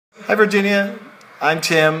Hi Virginia, I'm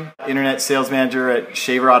Tim, Internet Sales Manager at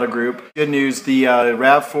Shaver Auto Group. Good news, the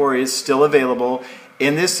RAV4 is still available.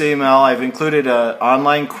 In this email I've included an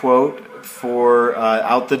online quote for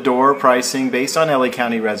out-the-door pricing based on LA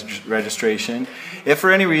County registration. If for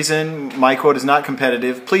any reason my quote is not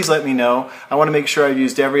competitive, please let me know. I want to make sure I've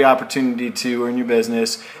used every opportunity to earn your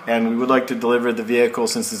business, and we would like to deliver the vehicle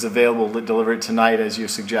since it's available to deliver it tonight as you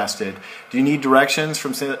suggested. Do you need directions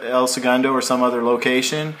from El Segundo or some other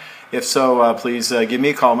location? If so, please give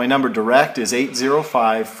me a call. My number direct is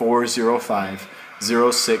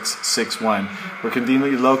 805-405-0661. We're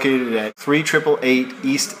conveniently located at 3888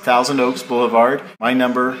 East Thousand Oaks Boulevard. My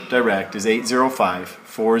number direct is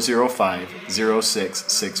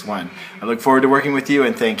 805-405-0661. I look forward to working with you,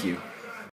 and thank you.